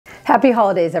Happy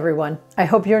holidays, everyone. I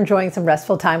hope you're enjoying some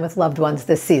restful time with loved ones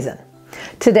this season.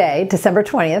 Today, December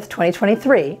 20th,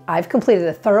 2023, I've completed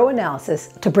a thorough analysis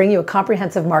to bring you a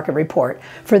comprehensive market report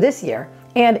for this year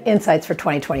and insights for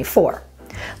 2024.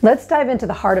 Let's dive into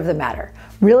the heart of the matter,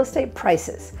 real estate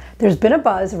prices. There's been a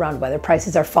buzz around whether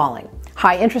prices are falling.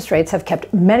 High interest rates have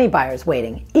kept many buyers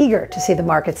waiting, eager to see the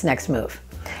market's next move.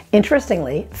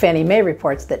 Interestingly, Fannie Mae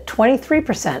reports that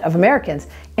 23% of Americans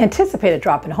anticipate a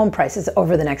drop in home prices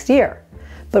over the next year.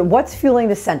 But what's fueling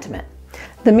this sentiment?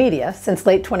 The media, since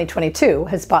late 2022,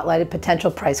 has spotlighted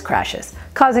potential price crashes,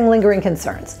 causing lingering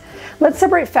concerns. Let's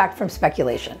separate fact from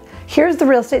speculation. Here's the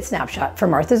real estate snapshot for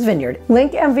Martha's Vineyard.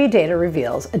 Link MV data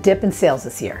reveals a dip in sales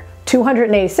this year.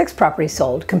 286 properties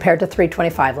sold compared to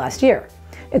 325 last year.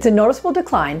 It's a noticeable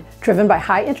decline driven by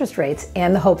high interest rates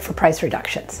and the hope for price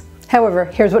reductions. However,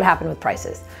 here's what happened with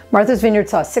prices. Martha's Vineyard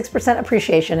saw a 6%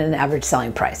 appreciation in average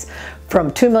selling price, from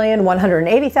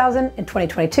 $2,180,000 in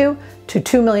 2022 to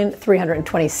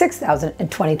 $2,326,000 in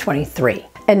 2023.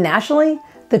 And nationally,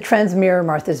 the trends mirror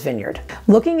Martha's Vineyard.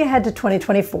 Looking ahead to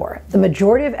 2024, the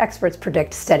majority of experts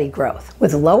predict steady growth.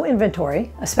 With low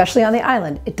inventory, especially on the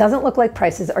island, it doesn't look like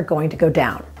prices are going to go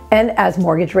down. And as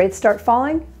mortgage rates start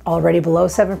falling, already below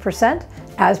 7%,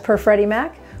 as per Freddie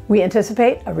Mac, we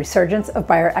anticipate a resurgence of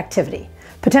buyer activity,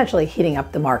 potentially heating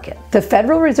up the market. The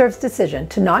Federal Reserve's decision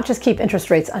to not just keep interest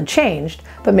rates unchanged,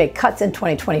 but make cuts in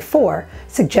 2024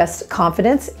 suggests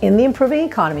confidence in the improving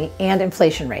economy and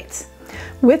inflation rates.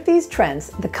 With these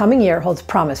trends, the coming year holds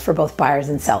promise for both buyers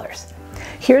and sellers.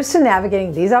 Here's to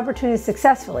navigating these opportunities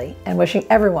successfully and wishing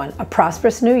everyone a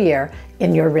prosperous new year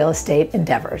in your real estate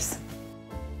endeavors.